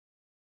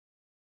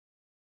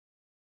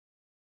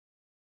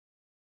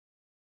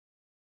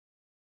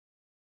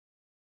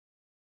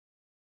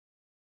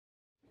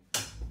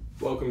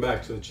Welcome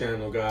back to the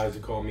channel, guys.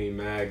 You call me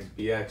Mags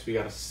BX. We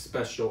got a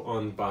special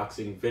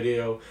unboxing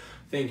video.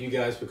 Thank you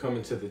guys for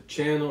coming to the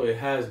channel. It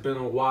has been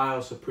a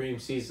while. Supreme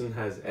season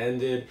has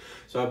ended,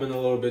 so I've been a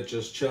little bit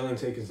just chilling,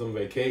 taking some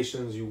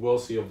vacations. You will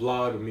see a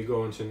vlog of me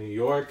going to New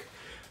York.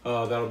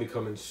 That'll be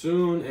coming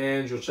soon,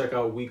 and you'll check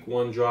out week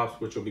 1 drops,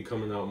 which will be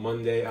coming out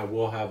Monday. I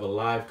will have a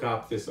live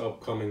cop this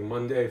upcoming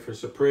Monday for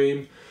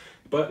Supreme.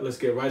 But let's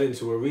get right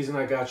into it. The reason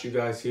I got you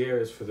guys here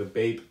is for the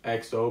Bape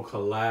XO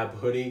collab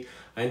hoodie.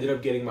 I ended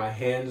up getting my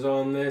hands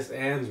on this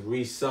and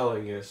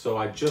reselling it. So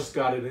I just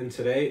got it in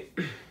today.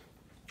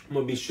 I'm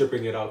gonna be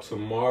shipping it out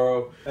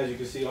tomorrow. As you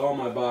can see, all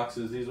my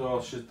boxes, these are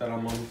all shit that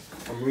I'm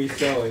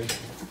reselling.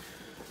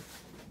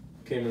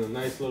 Came in a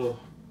nice little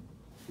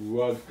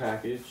rug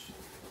package.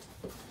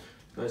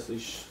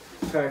 Nicely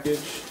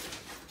packaged.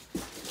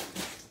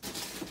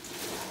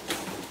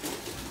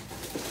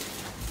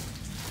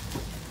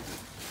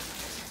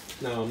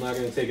 Now, I'm not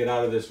going to take it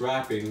out of this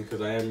wrapping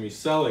because I am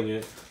reselling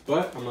it,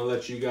 but I'm going to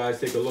let you guys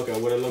take a look at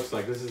what it looks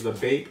like. This is the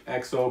Bape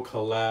XO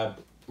collab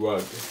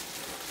rug.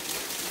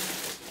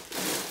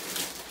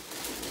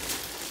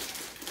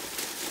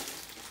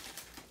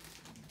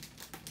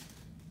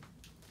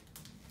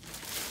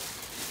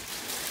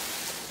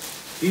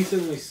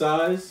 Decently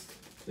sized.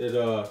 It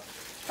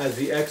has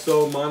the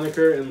XO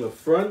moniker in the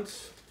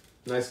front.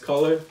 Nice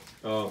color.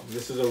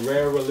 This is a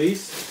rare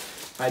release.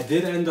 I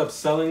did end up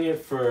selling it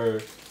for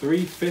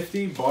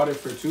 $350, bought it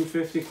for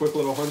 $250, quick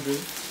little 100.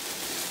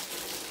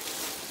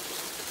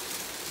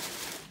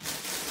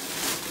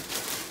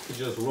 You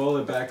just roll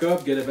it back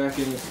up, get it back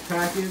in its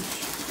package.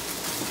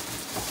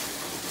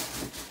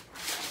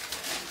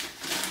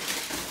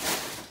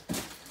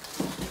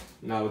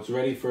 Now it's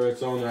ready for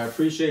its owner. I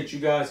appreciate you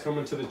guys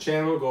coming to the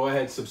channel. Go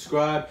ahead,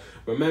 subscribe.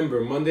 Remember,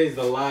 Monday's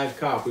the live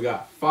cop. We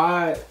got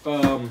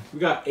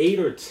 8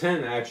 or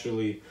 10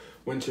 actually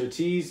winter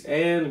tees,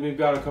 and we've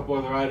got a couple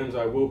other items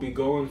I will be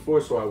going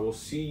for, so I will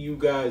see you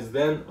guys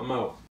then. I'm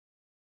out.